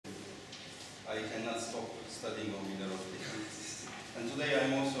I cannot stop studying on Wiener-Hopf techniques. And today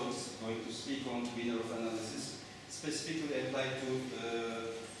I'm also going to speak on Wiener-Hopf analysis, specifically applied to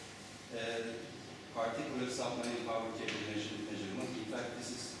particular submarine power cable measurement. In fact,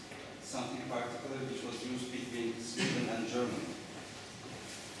 this is something particular which was used between Sweden and Germany,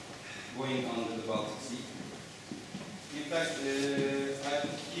 going under the Baltic Sea. In fact, I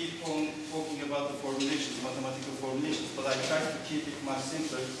keep on talking about the formulations, mathematical formulations, but I tried to keep it much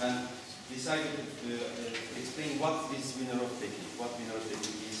simpler and decided to explain what is Wiener-Hopf technique, what Wiener-Hopf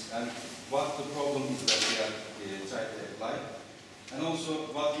technique is, and what the problem is that we are trying to apply, and also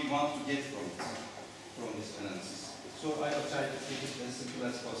what we want to get from it, from this analysis. So I will try to keep it as simple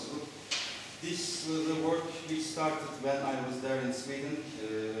as possible. This was the work which started when I was there in Sweden,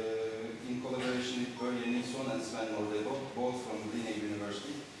 in collaboration with Börje Nilsson and Sven Nordebo, both from Linné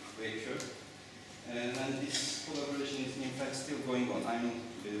University, Eskişehir. And this collaboration is in fact still going on. I mean,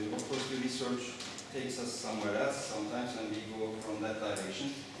 of course the research takes us somewhere else sometimes and we go from that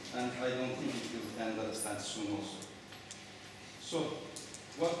direction. And I don't think it will end up that soon also. So,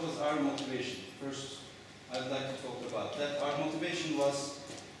 what was our motivation? First, I'd like to talk about that. Our motivation was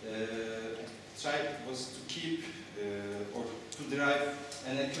to keep or to derive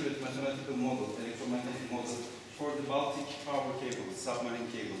an accurate mathematical model, electromagnetic model for the Baltic power cable, submarine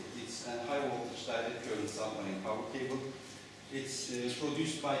cable. It's a high voltage direct current submarine power cable. It's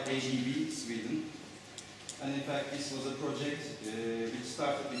produced by ABB, Sweden. And in fact, this was a project which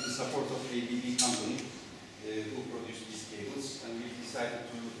started with the support of ABB company who produced these cables. And we decided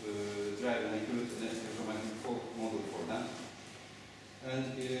to drive an accurate electromagnetic model for them. And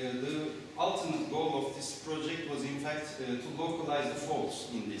the ultimate goal of this project was in fact to localize the faults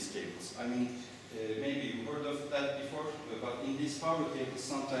in these cables. I mean, maybe you heard of that before, but in these power cables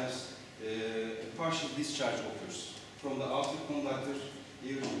sometimes a partial discharge occurs from the outer conductor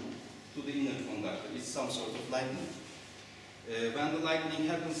here to the inner conductor. It's some sort of lightning. When the lightning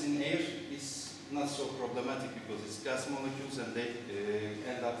happens in air, it's not so problematic because it's gas molecules and they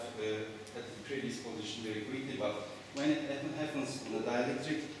end up at the previous position very quickly. But when it happens in the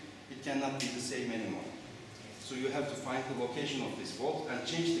dielectric, it cannot be the same anymore. So you have to find the location of this fault and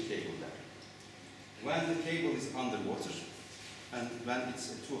change the cable there. When the cable is underwater, and when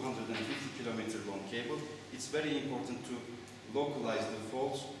it's a 250 kilometer long cable, it's very important to localize the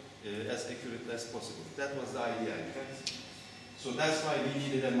fault as accurate as possible. That was the idea, in fact. So that's why we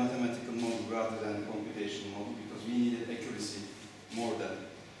needed a mathematical model rather than a computational model, because we needed accuracy more than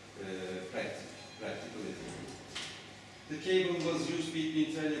practicality. The cable was used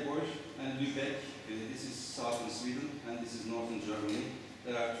between Trelleborg and Lübeck. This is southern Sweden and this is northern Germany.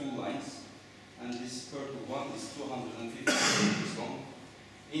 There are two lines, and this purple one is 250 meters long.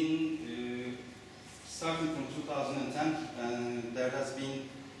 Starting from 2010, there has been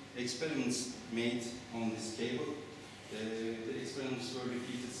experiments made on this cable. The experiments were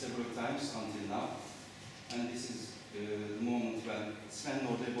repeated several times until now, and this is the moment when Sven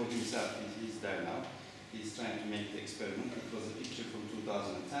Nordebo himself is there now. He's trying to make the experiment. It was a picture from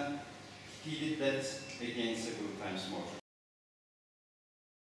 2010. He did that again several times more.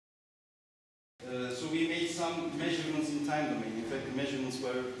 So we made some measurements in time domain. In fact, the measurements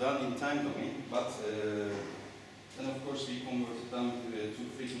were done in time domain, but then of course we converted them to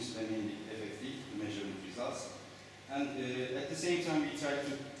frequency domain FFT, the measurement results. And at the same time we tried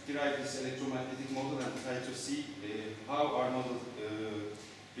to derive this electromagnetic model and try to see how our model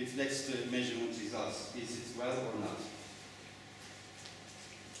reflects the measurement results. Is it well or not?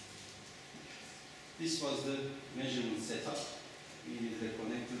 This was the measurement setup. We needed a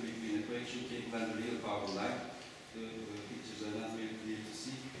connector between a coaxial cable and the real power line. The pictures are not very clear to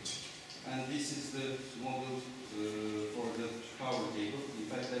see. And this is the model for the power cable. In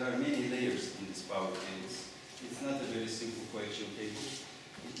fact, there are many layers in this power cables. It's not a very simple coaxial cable.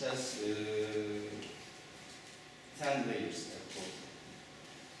 It has 10 layers at total.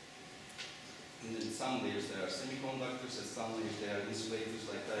 And in some layers there are semiconductors, at some layers there are insulators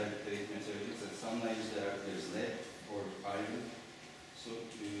like dielectric materials, at some layers there's lead or iron. So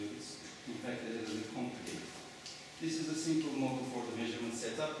it's in fact a little bit complicated. This is a simple model for the measurement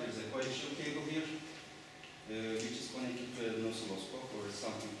setup. There's a coaxial cable here, which is connected to an oscilloscope or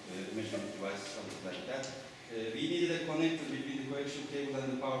something, measurement device, something like that. We needed a connector between the coaxial cable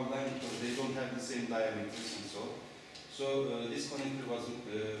and the power line because they don't have the same diameters and so. So this connector was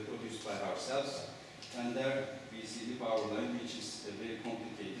produced by ourselves, and there we see the power line, which is a very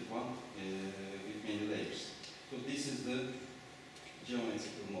complicated one with many layers. So this is the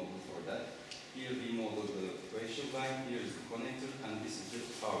geometrical model for that. Here we model the coaxial line, here is the connector, and this is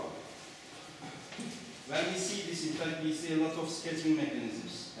the power line. When we see this, in fact, we see a lot of scattering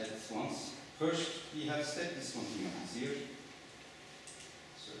mechanisms at once. First, we have step discontinuities here.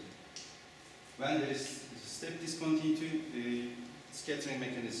 Sorry. When there is step discontinuity, the scattering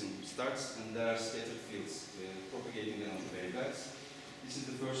mechanism starts and there are scattered fields propagating along the waveguides. This is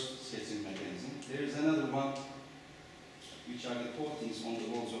the first scattering mechanism. There is another one, which are the coatings on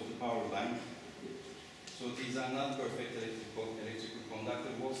the walls of the power line. So these are not perfect electrical conductor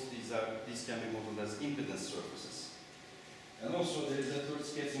walls. These can be modeled as impedance surfaces. And also there is a third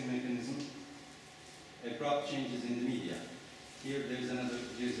scattering mechanism, abrupt changes in the media. Here there is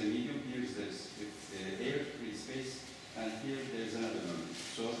a medium, here there is air, free space, and here there is another medium.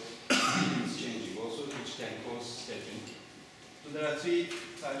 So medium is changing also, which can cause scattering. So there are three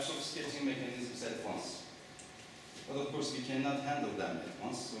types of scattering mechanisms at once. But of course we cannot handle them at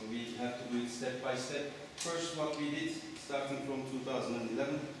once, so we have to do it step by step. First, what we did, starting from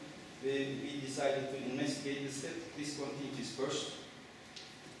 2011, we decided to investigate the step discontinuities first.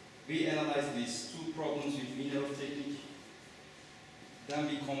 We analyzed these two problems with Wiener-Hopf technique. Then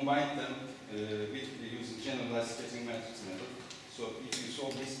we combined them with using generalized scattering matrix method. So if you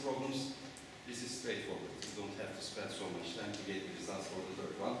solve these problems, this is straightforward. You don't have to spend so much time to get the results for the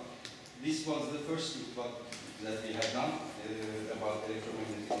third one. This was the first that we had done about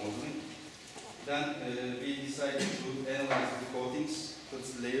electromagnetic modeling. Then we decided to analyze the coatings,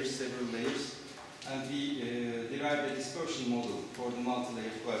 several layers, and we derived a dispersion model for the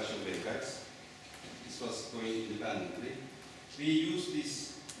multi-layered coaxial waveguides. This was going independently. We used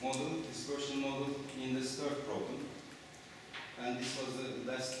this model, dispersion model, in this third problem, and this was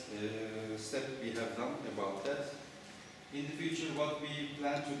the last step we have done about that. In the future, what we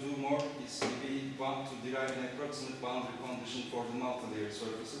plan to do more is we want to derive an approximate boundary condition for the multi-layered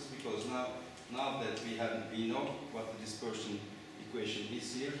surfaces, because now that we know what the dispersion equation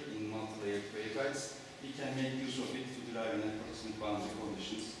is here in multi-layered waveguides, we can make use of it to derive an approximate boundary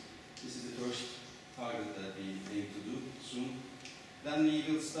conditions. This is the first target that we aim to do soon. Then we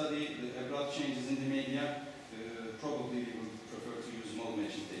will study the abrupt changes in the media. Probably we will prefer to use model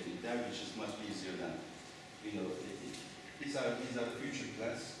matching technique there, which is much easier than Wiener-Hopf technique. These are the future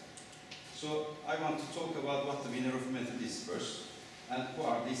plans. So I want to talk about what the Wiener-Hopf method is first, and who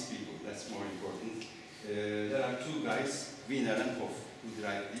are these people. That's more important. There are two guys, Wiener and Hopf, who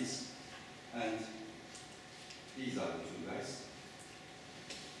derived this, and these are the two guys.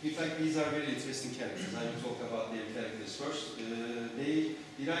 In fact, these are very interesting characters. I will talk about their characters first. They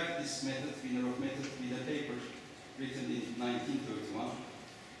derived this method, Wiener-Hopf method, with a paper written in 1931.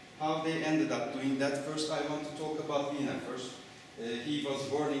 How they ended up doing that, first I want to talk about Wiener first. He was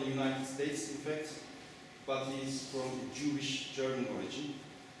born in the United States, in fact, but he is from Jewish German origin.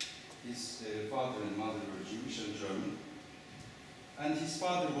 His father and mother were Jewish and German. And his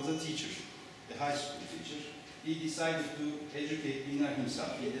father was a teacher, a high school teacher. He decided to educate Wiener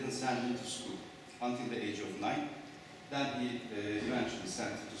himself. He didn't send him to school until the age of 9. Then he eventually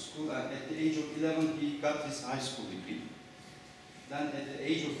sent him to school, and at the age of 11 he got his high school degree. Then at the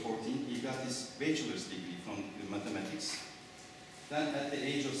age of 14 he got his bachelor's degree from mathematics. Then at the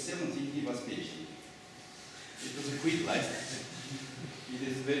age of 17 he was PhD. It was a quick life. He did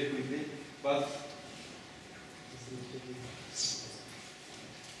it very quickly, but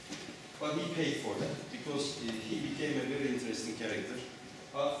he paid for that, because he became a very interesting character.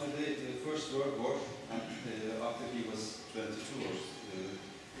 After the First World War, and after he was 22 or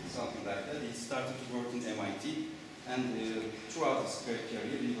something like that, he started to work in MIT, and throughout his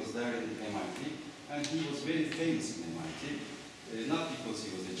career he was there in MIT, and he was very famous in MIT, not because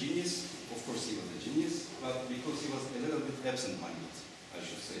he was a genius, of course he was a genius, but because he was a little bit absent-minded, I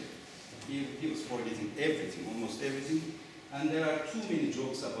should say. He was forgetting everything, almost everything. And there are too many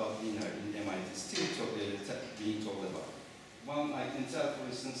jokes about Wiener in MIT still being told about. One I can tell, for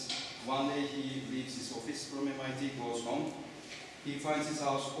instance, one day he leaves his office from MIT, goes home, he finds his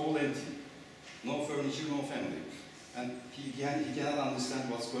house all empty, no furniture, no family. And he cannot understand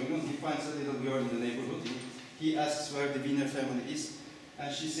what's going on. He finds a little girl in the neighborhood, he asks where the Wiener family is,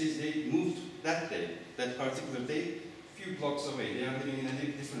 and she says they moved that day, that particular day, a few blocks away. They are living in a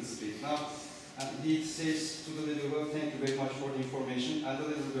different street now. And he says to the little girl, thank you very much for the information. And the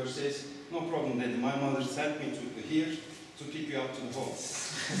little girl says, no problem, Daddy, my mother sent me to here to pick you up to the home.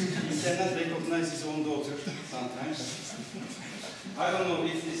 He cannot recognize his own daughter sometimes. I don't know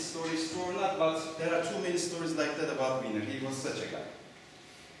if this story is true or not, but there are too many stories like that about Wiener. He was such a guy.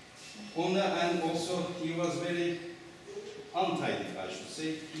 And also, he was very untidy, I should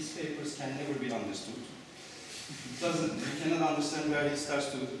say. His papers can never be understood. You cannot understand where he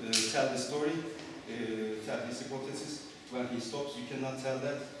starts to tell the story, tell his hypothesis. When he stops, you cannot tell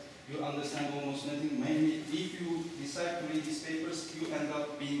that. you understand almost nothing. Mainly, if you decide to read these papers, you end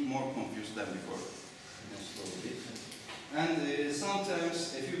up being more confused than before. Most probably. And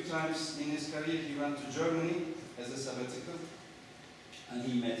sometimes, a few times in his career, he went to Germany as a sabbatical, and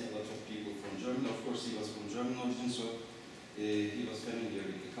he met a lot of people from Germany. Of course, he was from German origin, so he was familiar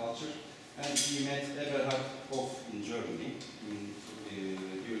with the culture. And he met Wiener-Hopf in Germany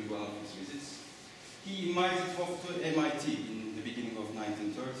during one of his visits. He invited Hopf to MIT in the beginning of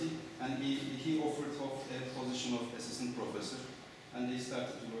 1930, and he offered Hopf a position of assistant professor, and they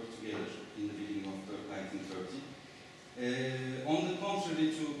started to work together in the beginning of 1930. On the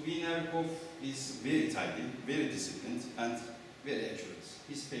contrary to Wiener-Hopf, is very tidy, very disciplined, and very accurate.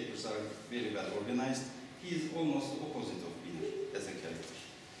 His papers are very well organized. He is almost the opposite of Wiener as a character.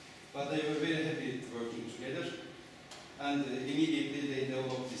 But they were very happy working together, and immediately they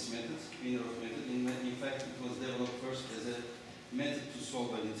developed this method, Wiener-Hopf method. In fact, it was developed first as a method to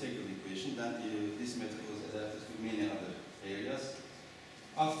solve an integral equation. Then this method was adapted to many other areas.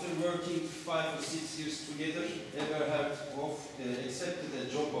 After working 5 or 6 years together, Wiener-Hopf accepted a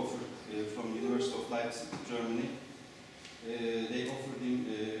job offer from University of Leipzig, Germany. They offered him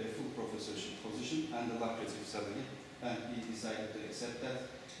a full professorship position and a lucrative salary, and he decided to accept that.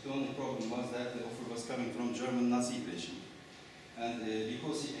 The only problem was that the offer was coming from German Nazi regime. And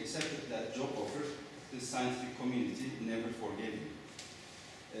because he accepted that job offer, the scientific community never forgave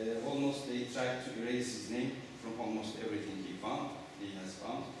him. Almost they tried to erase his name from almost everything he has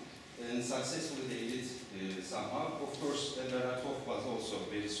found. And successfully they did somehow. Of course, Wiener-Hopf was also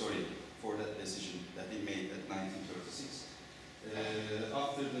very sorry for that decision that he made in 1936.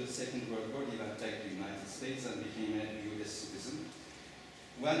 After the Second World War, he went back to the United States and became a US citizen.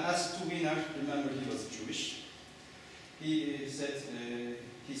 When asked to Wiener, remember he was Jewish, he said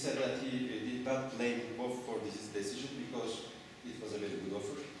that he did not blame Hopf for this decision because it was a very good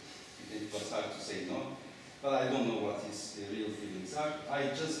offer. It was hard to say no, but I don't know what his real feelings are. I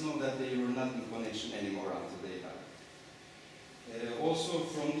just know that they were not in connection anymore until they died. Also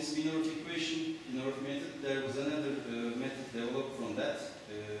from this Wiener-Hopf equation, Wiener-Hopf method, there was another method developed from that.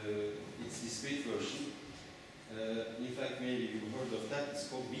 It's discrete version. In fact, maybe you've heard of that. It's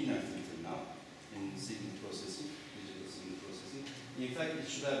called Wiener filter now in signal processing, digital signal processing. In fact, it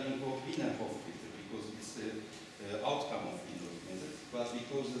should have been called Wiener-Hopf filter because it's the outcome of Wiener-Hopf method. But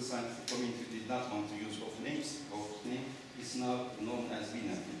because the scientific community did not want to use Hopf names, it's now known as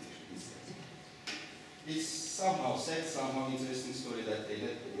Wiener filter instead. It's somehow sad, somehow interesting story that they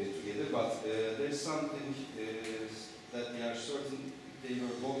had together, but there's something that we are certain. They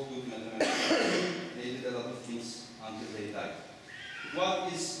were both good mathematicians. They did a lot of things until they died.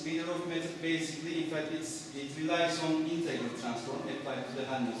 What is Wiener-Hopf method? Basically, in fact, it relies on integral transform applied to the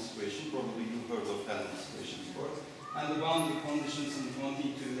Helmholtz equation. Probably you've heard of Helmholtz equation before. And the boundary conditions and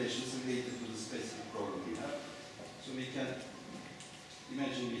continuity relations related to the specific problem we have. So we can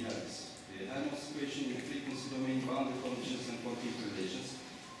imagine we have this Helmholtz equation in frequency domain, boundary conditions, and continuity relations.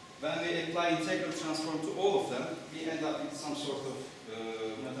 When we apply integral transform to all of them, we end up with some sort of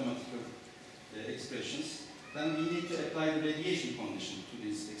mathematical expressions. Then we need to apply the radiation condition to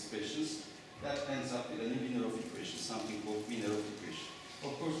these expressions. That ends up with a Wiener-Hopf equation, something called Wiener-Hopf equation.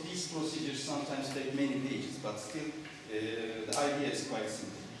 Of course, these procedures sometimes take many pages, but still the idea is quite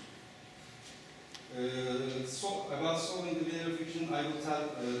simple. So about solving the Wiener-Hopf equation, I will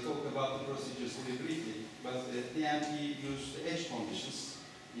talk about the procedures very briefly, but at the end we use the edge conditions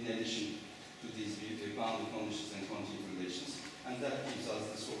in addition to these boundary conditions and continuity relations, and that gives us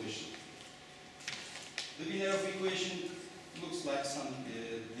the solution. The Wiener-Hopf equation looks like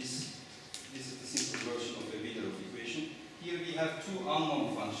this is the simple version of a Wiener-Hopf equation. Here we have two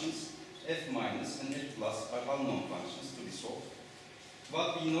unknown functions, f minus and f plus are unknown functions to be solved.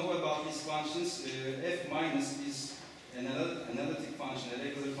 What we know about these functions, f minus is an analytic function, a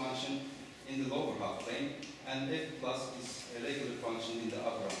regular function in the lower half plane, and f plus is a regular function in the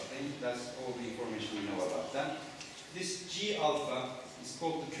upper half plane. That's all the information we know about that. This g alpha is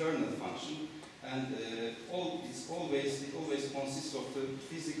called the kernel function, and it always consists of the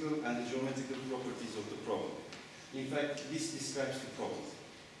physical and the geometrical properties of the problem. In fact, this describes the problem,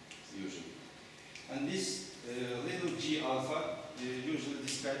 usually. And this little g alpha usually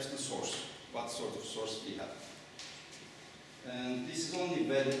describes the source, what sort of source we have. And this is only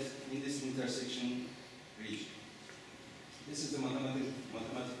valid in this intersection region. This is the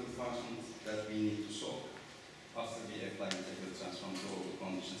mathematical function that we need to solve after we apply integral transform to all the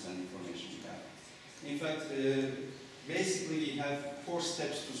conditions and information we have. In fact, basically we have 4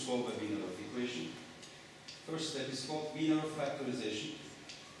 steps to solve a Wiener-Hopf equation. First step is called Wiener-Hopf factorization.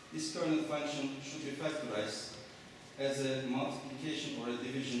 This kernel function should be factorized as a multiplication or a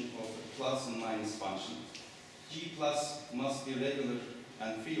division of a plus and minus function. G plus must be regular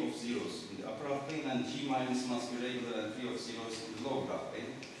and free of zeros in the upper half plane, and G minus must be regular and free of zeros in the lower half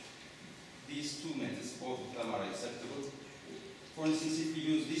plane. These two methods, both of them are acceptable. For instance, if we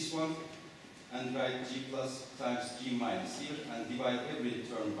use this one and write G plus times G minus here and divide every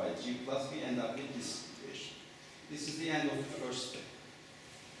term by G plus, we end up with this equation. This is the end of the first step.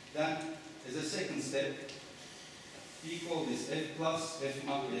 Then, as a second step, we call this F plus, F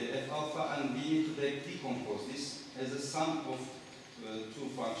alpha, and we need to decompose this as a sum of two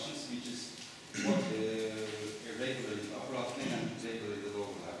functions, which is what regular in the upper half plane and regular in the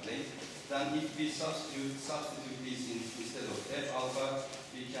lower half plane. Then if we substitute these instead of F alpha,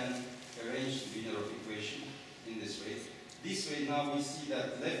 we can arrange the Wiener-Hopf equation in this way. This way now we see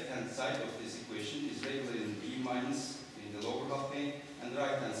that left-hand side of this equation is regular in B minus in the lower half plane, and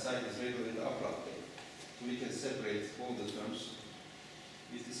right-hand side is regular in the upper half plane. So we can separate all the terms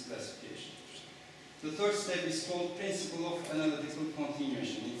with this classification. The third step is called principle of analytical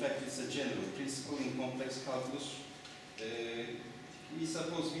continuation. In fact, it's a general principle in complex calculus. We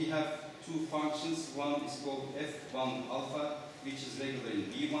suppose we have two functions. One is called F1 alpha, which is regular in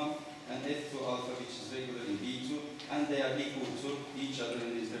B1, and F2 alpha, which is regular in B2, and they are equal to each other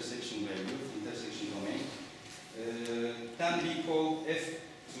in the intersection value, intersection domain. Then we call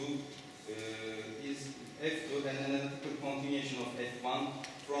F2 an analytical continuation of F1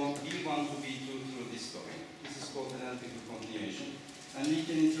 from B1 to B2 through this domain. This is called analytical continuation. And we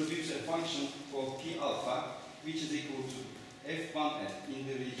can introduce a function called P alpha, which is equal to F1 in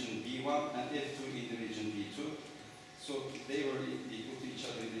the region B1 and F2 in the region B2. So they were equal to each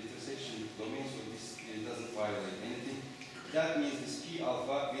other in the intersection domain, so this doesn't violate anything. That means this P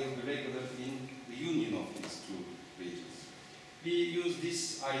alpha will be regular in the union of these two regions. We use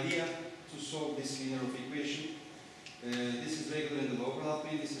this idea to solve this Wiener-Hopf equation. This is regular in the lower half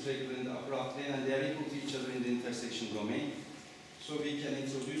plane, this is regular in the upper half plane, and they are equal to each other in the intersection domain. So we can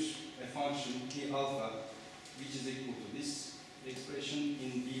introduce a function P alpha, which is equal to this expression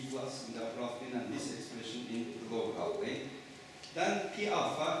in B plus in the upper half plane and this expression in the lower half plane. Then P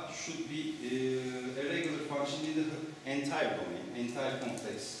alpha should be a regular function in the entire domain, entire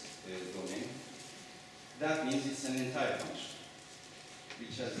complex domain. That means it's an entire function,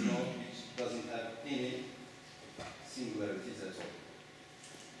 which doesn't have any singularities at all.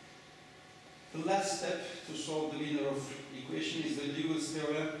 The last step to solve the Wiener-Hopf equation is the Lewis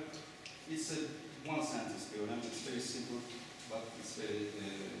theorem. It's a one-sentence theorem. It's very simple, but it's very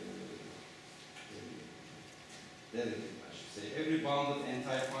delicate, I should say. Every bounded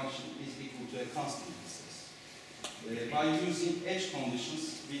entire function is equal to a constant distance. By using edge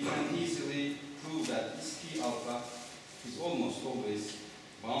conditions, we can easily prove that this P alpha is almost always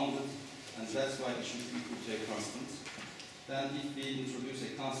bounded, and that's why it should be equal to a constant. Then if we introduce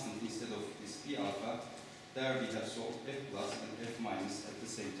a constant instead of this P alpha, there we have solved F plus and F minus at the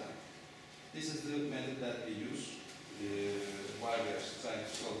same time. This is the method that we use while we are trying to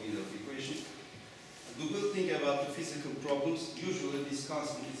solve Wiener-Hopf equation. The good thing about the physical problems, usually this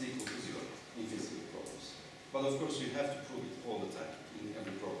constant is equal to zero in physical problems. But of course you have to prove it all the time in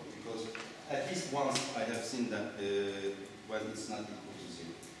every problem, because at least once I have seen that when it's not equal to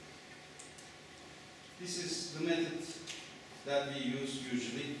zero. This is the method that we use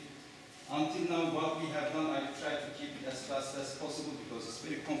usually. Until now, what we have done, I try to keep it as fast as possible because it's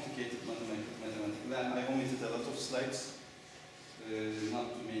very complicated mathematical, and I omitted a lot of slides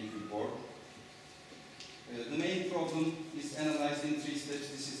not to make you bored. The main problem is analyzed in 3 steps.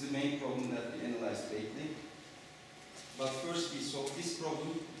 This is the main problem that we analyzed lately. But first we solve this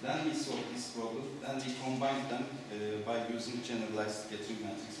problem, then we solve this problem, then we combine them by using generalized scattering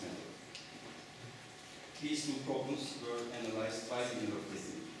matrix method. These two problems were analyzed by the Wiener-Hopf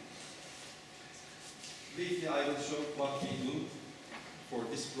technique. Briefly, I will show what we do for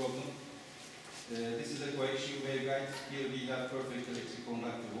this problem. This is a coaxial waveguide. Here we have perfect electric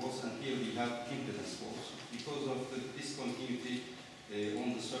conductor walls, and here we have impedance walls. Because of the discontinuity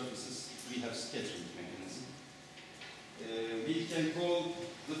on the surfaces, we have scattering mechanism. We can call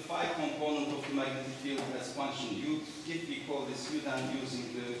the phi component of the magnetic field as function u. If we call this u, then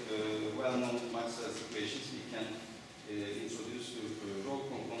using the well-known Maxwell's equations, we can introduce the rho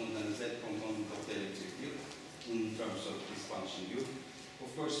component and the z component of the electric field in terms of this function u.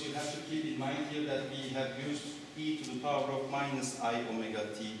 Of course, you have to keep in mind here that we have used e to the power of minus I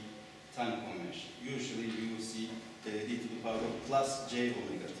omega t time convention. Usually you will see e to the power of plus j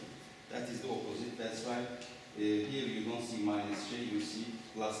omega t. That is the opposite. That's why here you don't see minus j, you see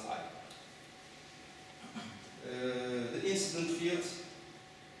plus I. The incident field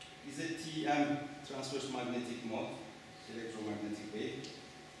is a TM, transverse magnetic mode. electromagnetic wave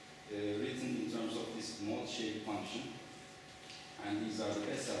written in terms of this mode shape function. And these are the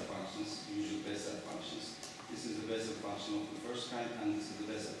Bessel functions, usual Bessel functions. This is the Bessel function of the first kind, and this is the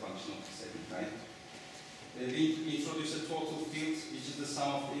Bessel function of the second kind. We introduce a total field, which is the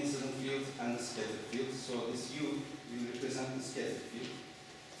sum of the incident field and the scattered field. So this U will represent the scattered field.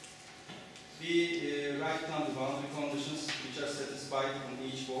 We write down the boundary conditions which are satisfied on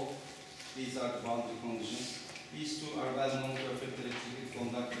each wall. These are the boundary conditions. These two are well-known perfect electrically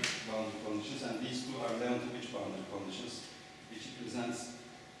conductive boundary conditions, and these two are Leontovich boundary conditions, which represents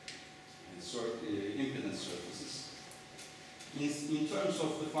impedance surfaces. In terms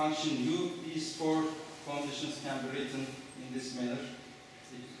of the function U, these four conditions can be written in this manner.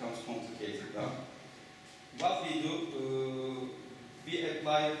 It becomes complicated now. What we do, we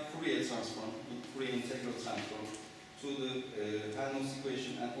apply Fourier transform, Fourier integral transform, to the Helmholtz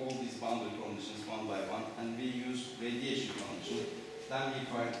equation and all these boundary conditions one by one, and we use radiation condition. Then we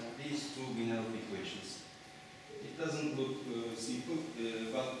find these two Wiener-Hopf equations. It doesn't look simple,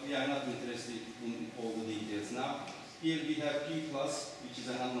 but we are not interested in all the details now. Here we have P plus, which is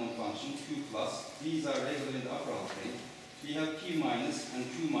an unknown function, Q plus. These are regular in the upper half plane. We have P minus and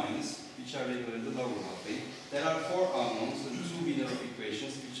Q minus, which are regular in the lower half plane. There are four unknowns, and two Wiener-Hopf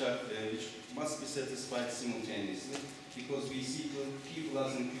equations, which must be satisfied simultaneously, because we see P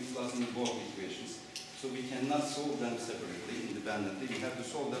plus and Q plus in both equations. So we cannot solve them separately, independently. We have to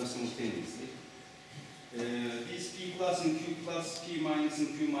solve them simultaneously. These P plus and Q plus, P minus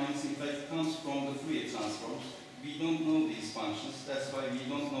and Q minus, in fact, comes from the Fourier transforms. We don't know these functions, that's why we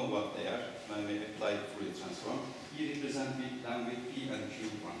don't know what they are when we apply the Fourier transform. We represent them with P and Q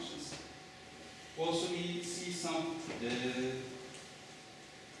functions. Also, we see some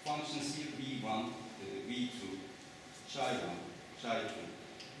functions here, V1, V2, Chi1, Chi2.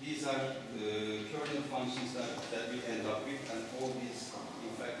 These are the kernel functions that we end up with, and all these,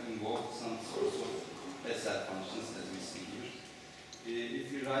 in fact, involve some sorts of Bessel functions, as we see here.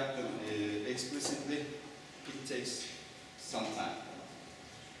 If we write them explicitly, it takes some time.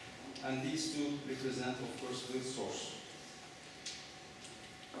 And these two represent, of course, the source.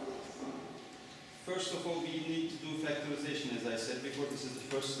 First of all, we need to do factorization, as I said before. This is the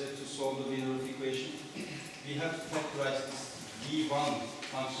first step to solve the Wiener-Hopf equation. We have to factorize this V1,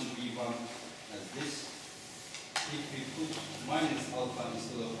 function V1, as this. If we put minus alpha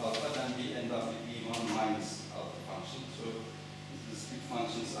instead of alpha, then we end up with V1 minus alpha function. So the split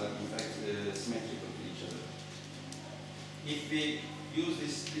functions are, in fact, symmetrical to each other. If we use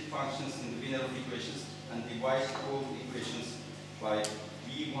these split functions in the Wiener-Hopf equations and divide all the equations by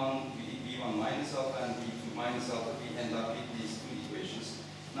V1 minus alpha and V2 minus alpha, we end up with these two equations.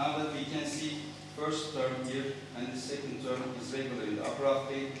 Now that we can see first term here and the second term is regular in the upper half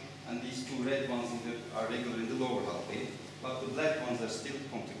plane, and these two red ones are regular in the lower half plane, but the black ones are still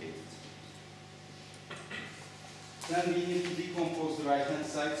complicated. Then we need to decompose the right-hand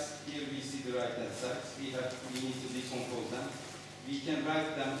sides. Here we see the right-hand sides. We need to decompose them. We can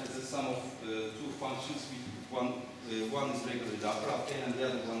write them as a sum of two functions. One is regular in the upper half plane and the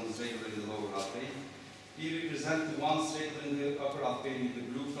other one is regular in the lower half plane. We represent the ones regular in the upper half plane with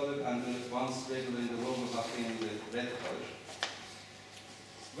the blue color and the ones regular in the lower half plane with the red color.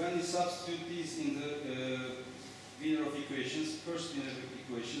 When we substitute these in the Wiener-Hopf equations, first Wiener-Hopf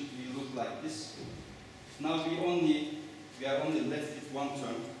equation will look like this. Now we are only left with one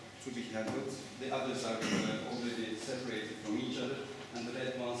term to be handled. The others are already separated from each other, and the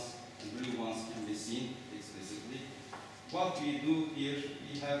red ones and blue ones can be seen explicitly. What we do here,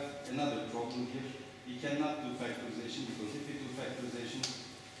 we have another problem here. We cannot do factorization, because if we do factorization,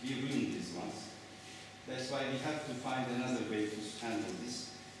 we ruin these ones. That's why we have to find another way to handle this.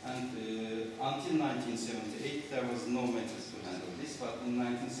 And until 1978, there was no method to handle this, but in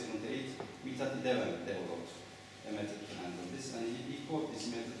 1978, MTT developed a method to handle this, and he called this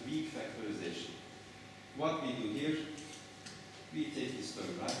method weak factorization. What we do here, we take this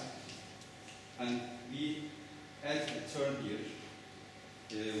term, right, and we add a term here,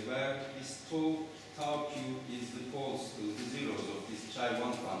 where this tau q is the poles, the zeros of this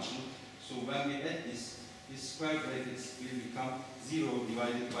Chi1 function. So when we add this square brackets will become 0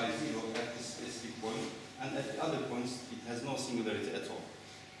 divided by 0 at this specific point, and at the other points it has no singularity at all.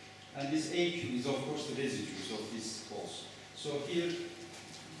 And this AQ is, of course, the residues of these poles. So here,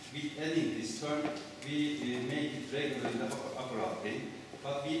 with adding this term, we make it regular in the upper half plane,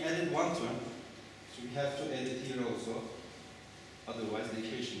 but we added one term, so we have to add it here also. Otherwise, the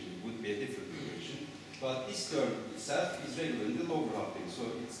equation would be a different equation. But this term itself is regular in the lower half plane, so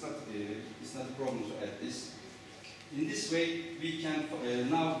it's not a problem to add this. In this way, we can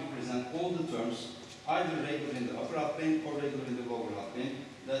now represent all the terms either regular in the upper half plane or regular in the lower half plane.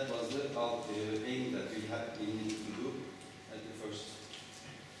 That was the aim that we needed to do at the first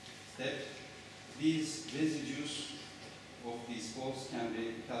step. These residues of these poles can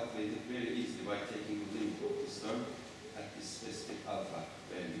be calculated very easily by taking the limit of this term at this specific alpha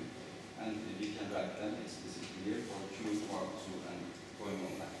value. And we can write them explicitly here for Q, or 2, and going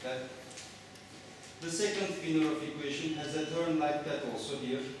on like that. The second Wiener-Hopf equation has a term like that also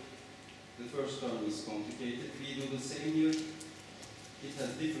here. The first term is complicated. We do the same here. It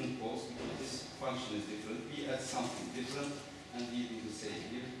has different poles because this function is different. We add something different and we do the same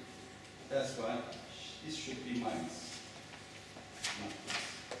here. That's why this should be minus. Not this.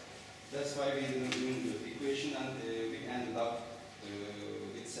 That's why we did the equation and we ended up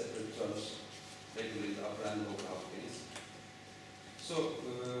with separate terms regularly the upper and lower half planes. So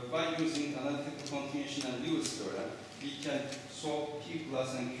by using analytical continuation and Lewis theorem, we can solve P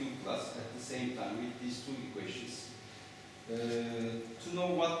plus and Q plus at the same time with these two equations. To know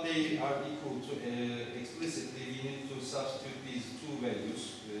what they are equal to explicitly, we need to substitute these two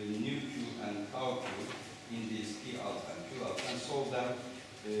values, nu Q and tau Q, in these P alpha and Q alpha, and solve them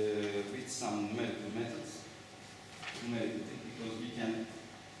with some numerical methods. Because we can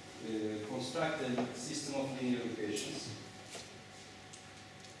construct a system of linear equations.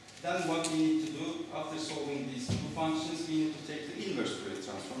 Then what we need to do, after solving these two functions, we need to take the inverse Fourier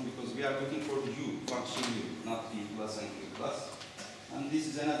transform, because we are looking for u, function u, not p plus and q plus. And this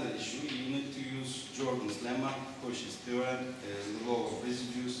is another issue. You need to use Jordan's lemma, Cauchy's theorem, the law of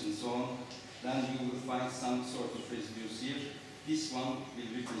residues, and so on. Then you will find some sort of residues here. This one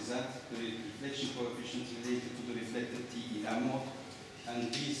will represent the reflection coefficient related to the reflected TEM mode,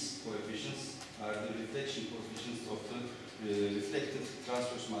 and these coefficients are the reflection coefficients of the reflected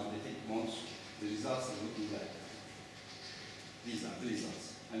transverse magnetic modes. The results are looking like that. These are the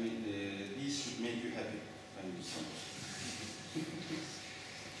results. I mean, these should make you happy when you see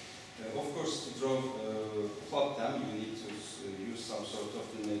of course, to draw, plot them, you need to use some sort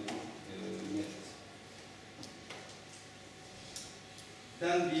of numerical method.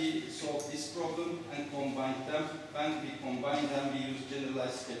 Then we solve this problem and combine them. When we combine them, we use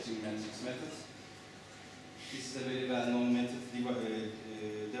generalized scattering matrix method. This is a very well-known method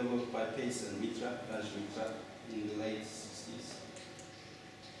developed by Pace and Mitra, in the late 60s.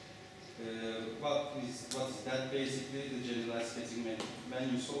 What is that? Basically, the generalized scattering method.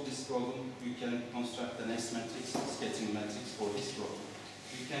 When you solve this problem, you can construct an S matrix, scattering matrix for this problem.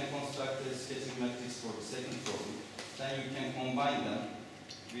 You can construct a scattering matrix for the second problem. Then you can combine them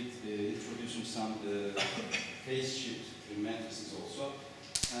with introducing some phase shift matrices also,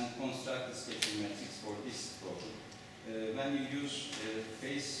 and construct the scattering matrix for this problem. When you use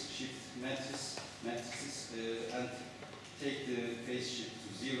phase shift matrices and take the phase shift to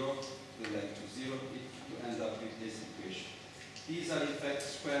 0, the length to 0, you end up with this equation. These are in fact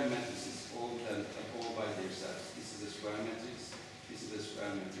square matrices, all by themselves. This is a square matrix, this is a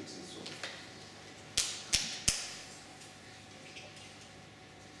square matrix, and so on.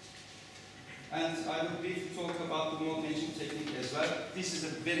 And I will briefly talk about the mode matching technique as well. This is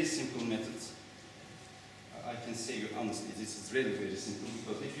a very simple method. I can say you honestly, this is really very simple,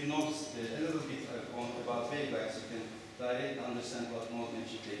 because if you know a little bit about waveguides, you can directly understand what mode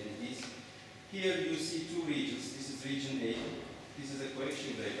matching technique is. Here you see two regions. This is region A. This is a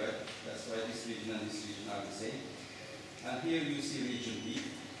coaxial waveguide. That's why this region and this region are the same. And here you see region B.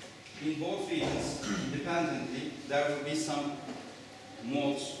 In both regions, independently, there will be some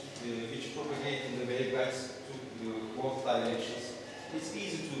modes which propagate in the waveguides to both directions. It's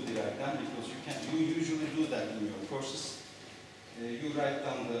easy to derive them because you usually do that in your courses. You write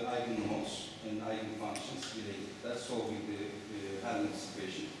down the eigenmodes and eigenfunctions related. That's solving the Helmholtz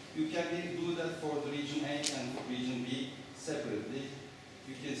equation. You can do that for the region A and region B separately.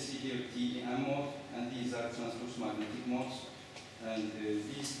 You can see here TEM mode, and these are transverse magnetic modes. And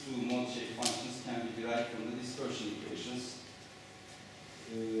these two mode-shape functions can be derived from the dispersion equations.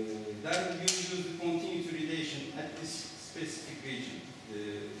 Then you use the continuity relation at this specific region.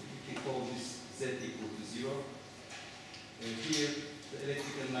 You can call this Z equal to 0. Here, the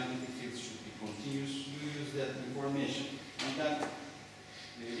electrical and magnetic fields should be continuous. You use that information, and then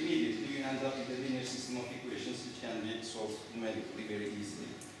immediately you end up with a linear system of equations which can be solved numerically very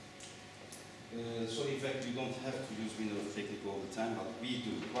easily. So in fact, you don't have to use Wiener-Hopf technique all the time, but we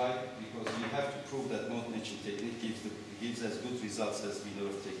do. Why? Because we have to prove that mode matching technique gives as good results as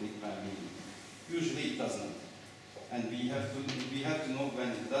Wiener-Hopf technique when we do. Usually it does not. And we have to know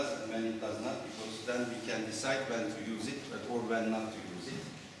when it does and when it does not, because then we can decide when to use it or when not to use it.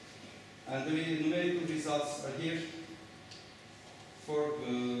 And the numerical results are here. for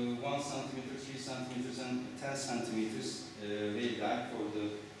 1 centimeter, 3 centimeters, and 10 centimeters waveguide for the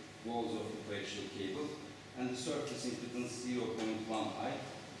walls of the coaxial cable, and the surface impedance 0.1 high.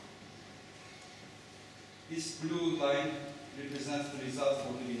 This blue line represents the result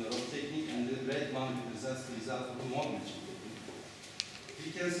for the Wiener-Hopf technique, and the red one represents the result for the mod matching technique.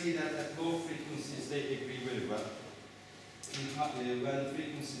 We can see that at low frequencies they agree very well. When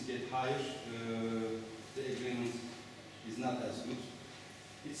frequencies get higher, the agreement is not as good.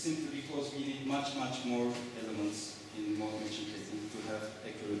 It's simply because we need much more elements in the mod matching technique to have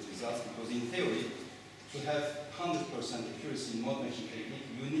accurate results, because in theory, to have 100% accuracy in mod matching technique,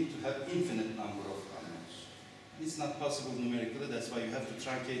 you need to have infinite number of unknowns. It's not possible numerically, that's why you have to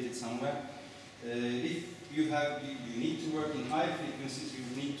truncate it somewhere. If you need to work in high frequencies, you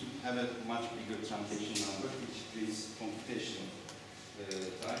need to have a much bigger truncation number, which brings computational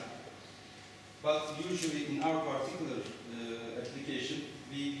time. But usually in our particular application,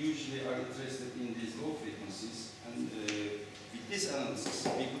 we usually are interested in these low frequencies, and with this analysis,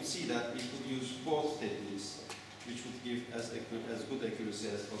 we could see that we could use both techniques, which would give as good accuracy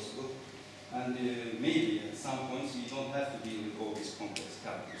as possible. And maybe at some points we don't have to deal with all these complex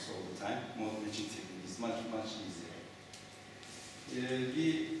calculus all the time. Mod matching technique is much easier.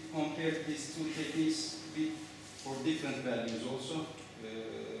 We compared these two techniques for different values also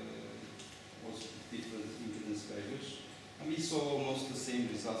different impedance values. And we saw almost the same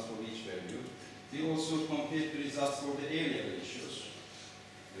results for each value. We also compared the results for the area ratios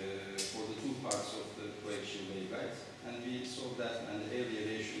for the two parts of the coaxial waveguide. And we saw that when the area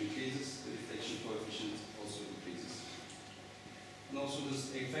ratio increases, the reflection coefficient also increases. And also the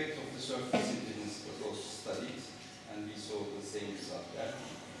effect of the surface impedance was also studied, and we saw the same result there.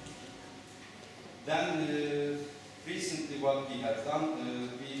 Then recently what we have done,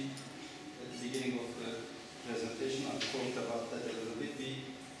 at the beginning of the presentation, I talked about that a little bit. We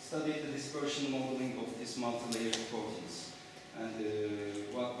studied the dispersion modeling of these multi-layered coatings. And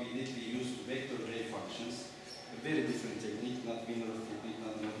what we did, we used vector ray functions, a very different technique, not Wiener-Hopf technique,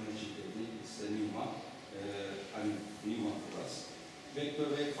 not numerically technique, it's a new one, new one for us.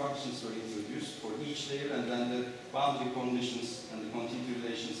 Vector ray functions were introduced for each layer, and then the boundary conditions and the continuity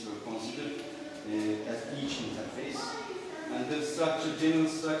relations were considered at each interface. And the general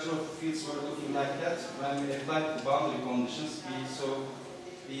structure of the fields were looking like that. When we applied the boundary conditions, we saw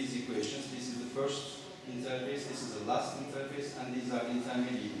these equations. This is the first interface, this is the last interface, and these are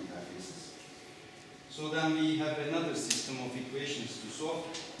intermediate interfaces. So then we have another system of equations to solve.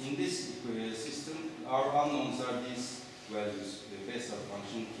 In this system, our unknowns are these values, the Bessel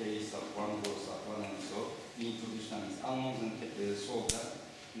function, k sub 1, rho sub 1, and so we introduce them as unknowns and solve that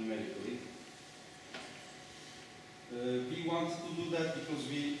numerically. We want to do that because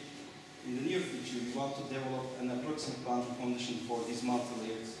in the near future, we want to develop an approximate boundary condition for these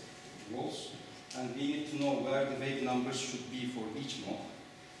multi-layered walls, and we need to know where the wave numbers should be for each mode.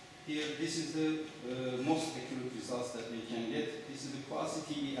 Here, this is the most accurate results that we can get. This is the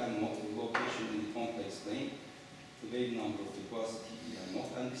quasi-TEM mode, the location in the complex plane, the wave number of the quasi-TEM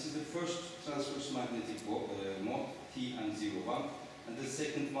mode, and this is the first transverse magnetic mode, TM01, and the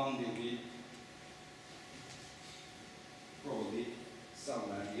second one will be probably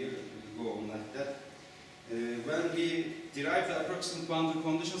somewhere here. It will go on like that. When we derive the approximate boundary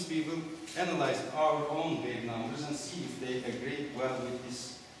conditions, we will analyze our own wave numbers and see if they agree well with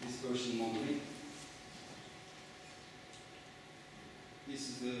this dispersion modeling. This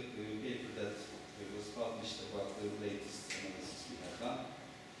is the paper that was published about the latest analysis we have done.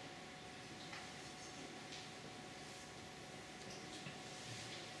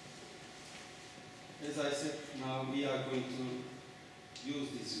 As I said, now we are going to use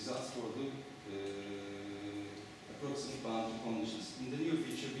these results for the approximate boundary conditions. In the near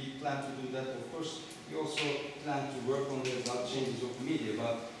future, we plan to do that. Of course, we also plan to work on the changes of the media,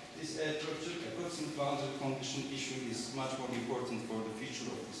 but this approximate boundary condition issue is much more important for the future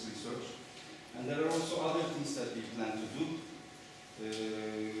of this research. And there are also other things that we plan to do.